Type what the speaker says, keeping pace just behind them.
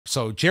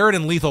So Jarrett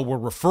and Lethal were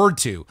referred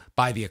to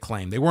by the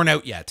Acclaim. They weren't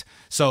out yet.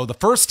 So the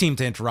first team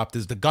to interrupt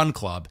is the Gun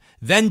Club.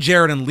 Then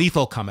Jarrett and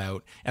Lethal come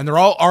out, and they're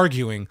all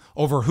arguing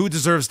over who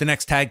deserves the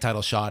next tag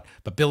title shot.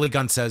 But Billy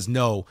Gunn says,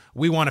 no,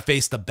 we want to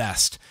face the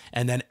best.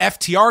 And then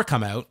FTR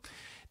come out.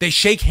 They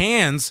shake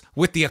hands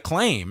with the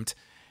Acclaimed.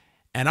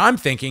 And I'm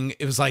thinking,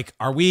 it was like,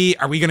 are we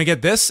going to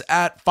get this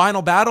at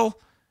Final Battle?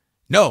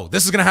 No,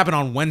 this is going to happen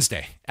on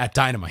Wednesday at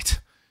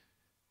Dynamite.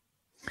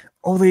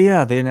 Oh, they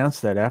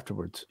announced that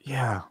afterwards.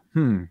 Yeah.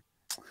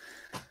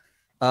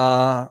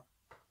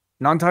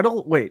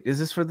 Non-title? Wait, is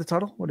this for the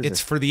title? What is it?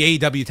 It's for the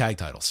AEW tag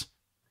titles.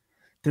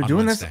 They're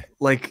doing Wednesday. This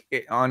like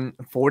on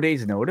 4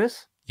 days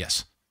notice?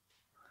 Yes.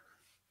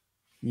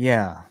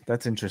 Yeah,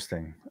 that's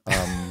interesting.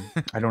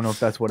 I don't know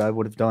if that's what I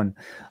would have done.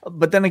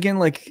 But then again,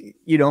 like,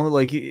 you know,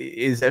 like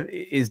is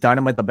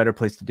Dynamite the better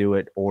place to do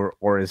it,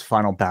 or is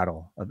Final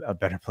Battle a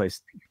better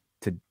place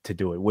to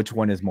do it? Which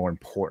one is more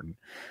important?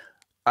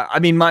 I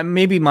mean,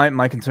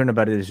 my concern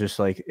about it is just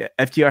like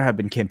FTR have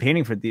been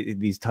campaigning for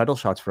these title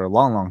shots for a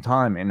long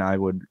time, and I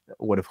would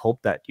have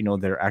hoped that, you know,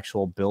 their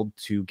actual build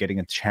to getting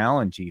a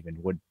challenge even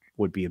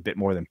would be a bit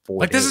more than 4 days.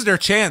 Like, this is their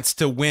chance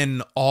to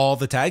win all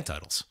the tag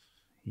titles.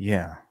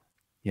 Yeah,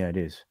 it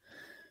is.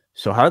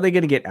 So how are they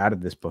going to get out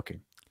of this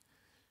booking?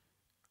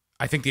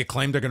 I think the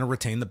Acclaimed are going to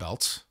retain the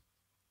belts.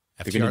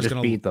 They're going to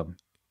just beat them.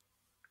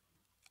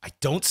 I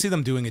don't see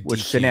them doing a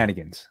with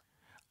shenanigans.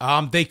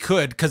 They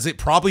could, because it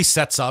probably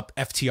sets up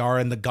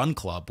FTR and the Gun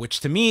Club, which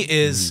to me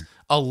is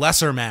a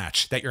lesser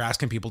match that you're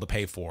asking people to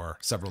pay for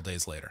several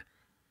days later.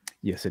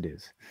 Yes, it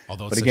is.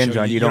 Although, but again,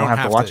 John, you don't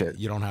have to watch it.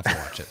 You don't have to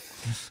watch it.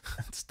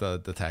 It's the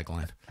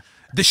tagline.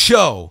 The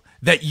show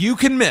that you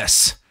can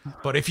miss,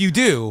 but if you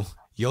do,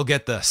 you'll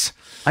get this.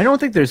 I don't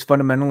think there's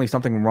fundamentally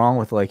something wrong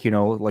with, like, you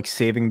know, like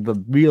saving the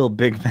real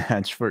big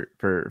match for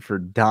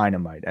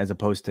Dynamite as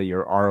opposed to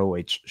your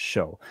ROH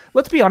show.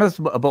 Let's be honest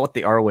about what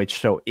the ROH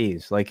show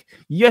is. Like,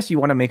 yes, you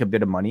want to make a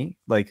bit of money,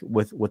 like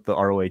with the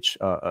ROH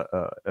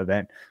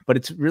event, but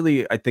it's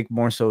really, I think,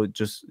 more so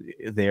just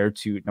there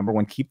to, number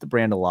one, keep the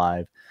brand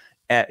alive.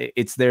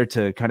 It's there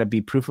to kind of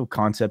be proof of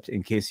concept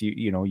in case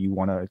you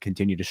want to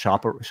continue to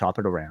shop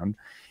it around.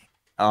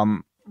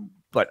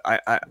 But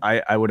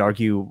I would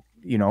argue,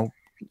 you know,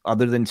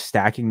 other than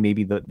stacking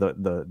maybe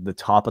the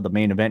top of the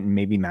main event and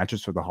maybe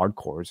matches for the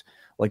hardcores,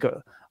 like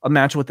a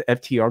match with the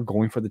FTR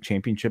going for the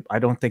championship, I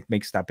don't think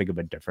makes that big of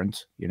a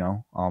difference, you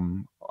know,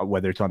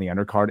 whether it's on the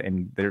undercard,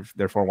 and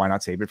therefore why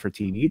not save it for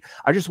TV?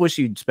 I just wish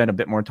you'd spend a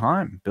bit more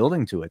time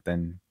building to it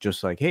than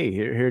just like, hey,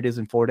 here it is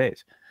in 4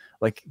 days.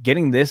 Like,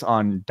 getting this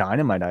on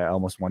Dynamite, I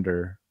almost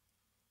wonder,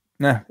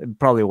 it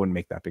probably wouldn't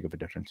make that big of a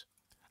difference.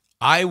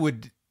 I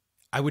would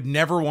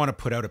never want to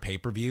put out a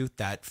pay-per-view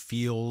that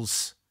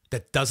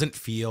doesn't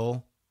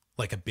feel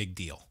like a big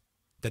deal,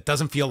 that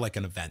doesn't feel like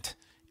an event.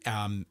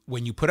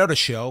 When you put out a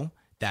show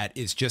that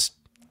is just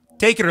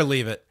take it or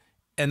leave it,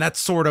 and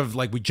that's sort of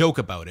like, we joke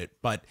about it,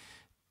 but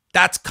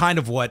that's kind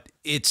of what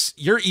it's.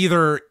 You're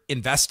either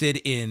invested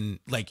in,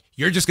 like,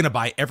 you're just going to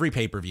buy every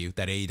pay-per-view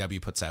that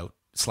AEW puts out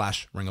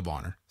 / Ring of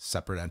Honor,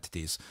 separate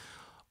entities,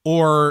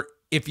 or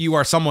if you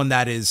are someone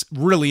that is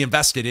really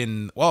invested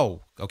in,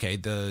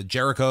 the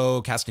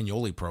Jericho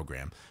Castagnoli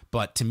program.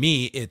 But to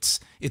me, it's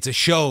a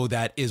show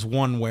that is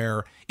one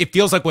where it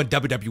feels like when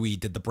WWE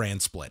did the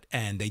brand split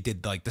and they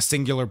did like the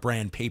singular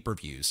brand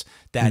pay-per-views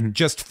that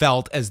just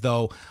felt as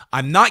though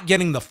I'm not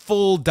getting the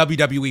full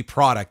WWE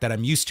product that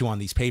I'm used to on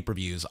these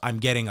pay-per-views. I'm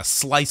getting a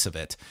slice of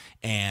it,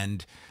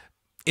 and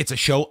it's a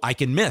show I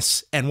can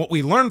miss. And what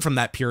we learned from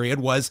that period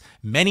was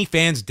many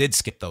fans did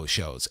skip those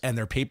shows, and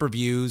their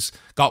pay-per-views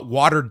got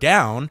watered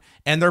down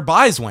and their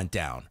buys went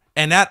down.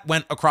 And that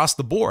went across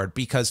the board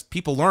because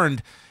people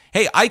learned,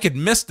 hey, I could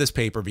miss this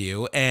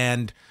pay-per-view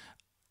and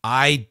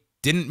I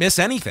didn't miss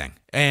anything.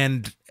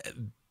 And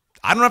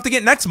I don't have to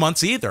get next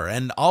month's either.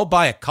 And I'll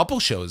buy a couple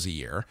shows a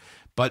year.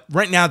 But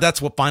right now,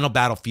 that's what Final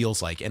Battle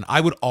feels like. And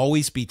I would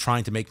always be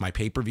trying to make my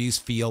pay-per-views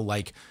feel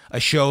like a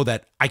show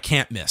that I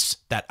can't miss,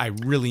 that I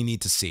really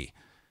need to see.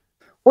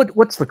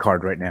 What's the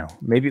card right now?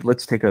 Maybe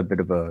let's take a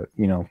bit of a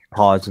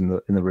pause in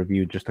the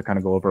review just to kind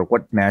of go over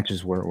what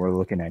matches we're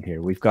looking at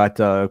here. We've got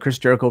Chris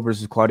Jericho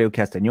versus Claudio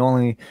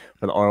Castagnoli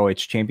for the ROH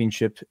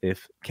Championship.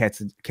 If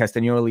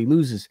Castagnoli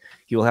loses,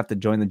 he will have to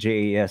join the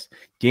JAS.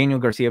 Daniel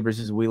Garcia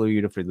versus Wheeler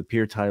Yuta for the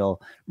Pure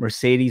title.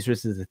 Mercedes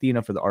versus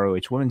Athena for the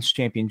ROH Women's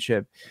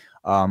Championship.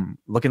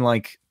 Looking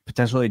like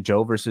potentially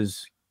Joe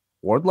versus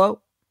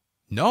Wardlow.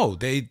 No,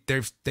 they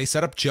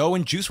set up Joe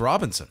and Juice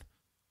Robinson.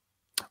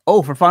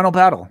 Oh, for Final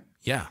Battle.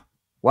 Yeah.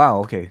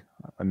 Wow. Okay.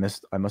 I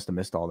must have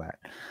missed all that.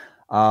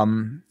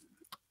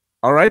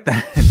 All right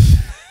then.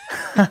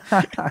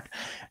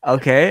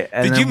 Okay.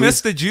 And did you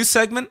miss the Juice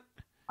segment?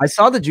 I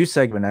saw the Juice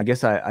segment. I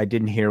guess I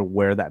didn't hear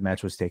where that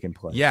match was taking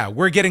place. Yeah,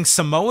 we're getting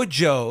Samoa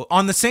Joe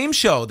on the same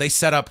show. They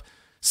set up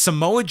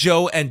Samoa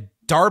Joe and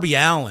Darby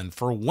Allin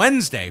for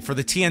Wednesday for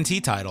the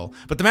TNT title,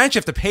 but the match you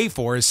have to pay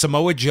for is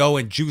Samoa Joe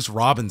and Juice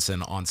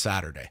Robinson on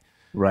Saturday.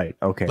 Right.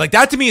 Okay. Like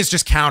that to me is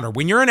just counter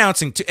when you're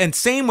announcing and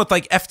same with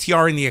like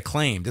FTR and the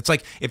Acclaimed. It's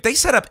like if they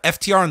set up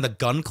FTR and the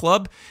Gun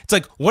Club, it's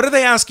like, what are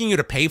they asking you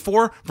to pay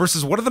for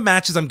versus what are the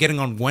matches I'm getting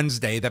on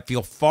Wednesday that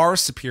feel far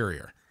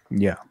superior?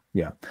 Yeah.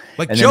 Yeah.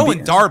 Like and Joe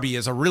and Darby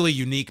is a really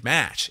unique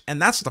match,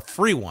 and that's the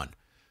free one.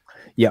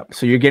 Yeah.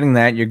 So you're getting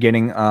that. You're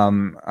getting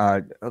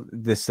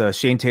this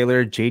Shane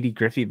Taylor, JD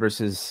Griffey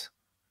versus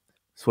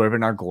Swerve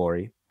in Our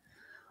Glory.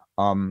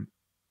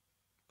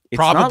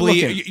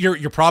 Probably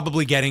you're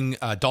probably getting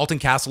Dalton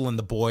Castle and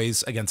the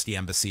boys against the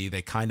Embassy.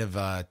 They kind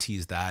of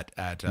teased that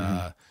at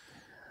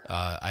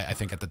I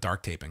think at the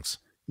Dark tapings.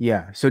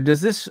 Yeah. So does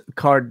this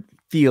card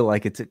feel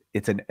like it's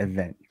an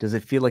event? Does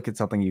it feel like it's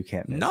something you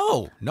can't miss?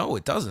 No,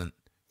 it doesn't.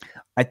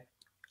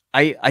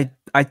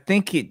 I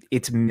think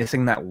it's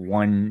missing that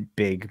one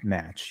big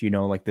match,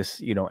 like this,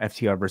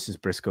 FTR versus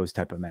Briscoes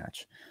type of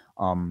match.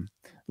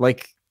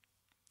 Like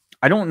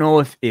I don't know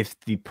if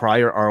the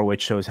prior ROH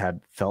shows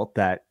had felt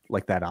that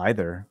like that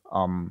either.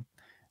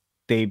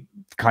 They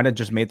kind of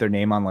just made their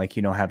name on like,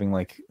 having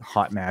like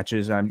hot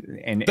matches. And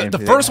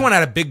the first one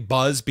had a big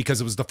buzz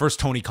because it was the first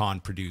Tony Khan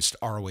produced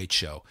ROH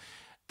show.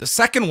 The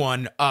second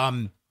one,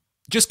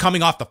 just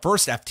coming off the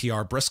first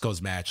FTR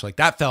Briscoes match, like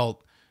that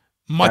felt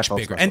much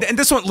bigger. And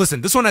this one,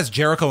 listen, this one has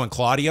Jericho and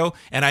Claudio.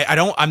 And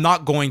I'm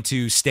not going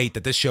to state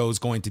that this show is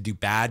going to do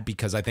bad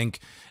because I think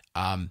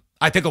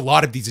a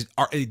lot of these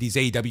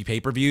AEW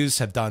pay-per-views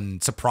have done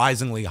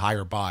surprisingly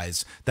higher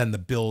buys than the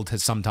build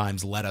has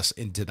sometimes led us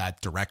into that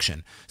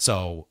direction.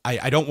 So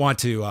I don't want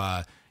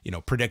to,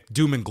 predict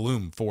doom and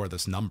gloom for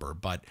this number,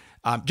 but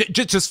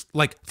just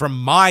like from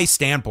my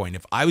standpoint,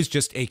 if I was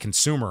just a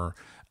consumer,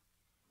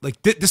 like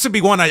this would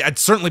be one I'd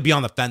certainly be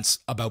on the fence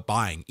about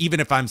buying, even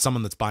if I'm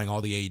someone that's buying all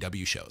the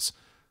AEW shows.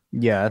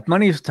 Yeah, if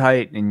money is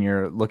tight and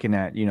you're looking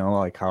at,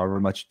 like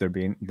however much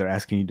they're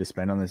asking you to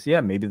spend on this,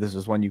 yeah, maybe this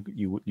is one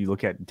you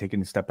look at and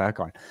taking a step back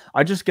on.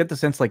 I just get the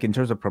sense like in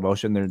terms of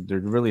promotion, they're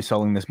really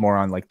selling this more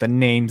on like the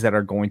names that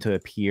are going to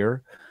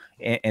appear,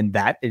 and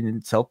that in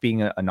itself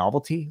being a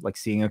novelty, like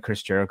seeing a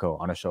Chris Jericho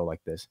on a show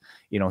like this,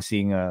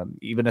 seeing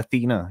even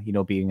Athena,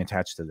 being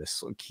attached to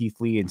this,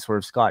 Keith Lee and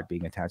Swerve Scott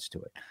being attached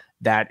to it.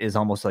 That is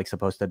almost like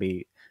supposed to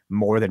be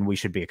more than we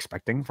should be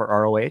expecting for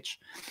ROH.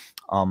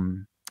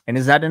 And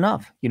is that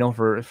enough,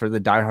 for the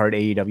diehard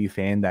AEW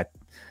fan that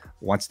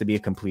wants to be a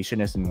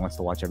completionist and wants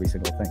to watch every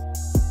single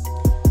thing?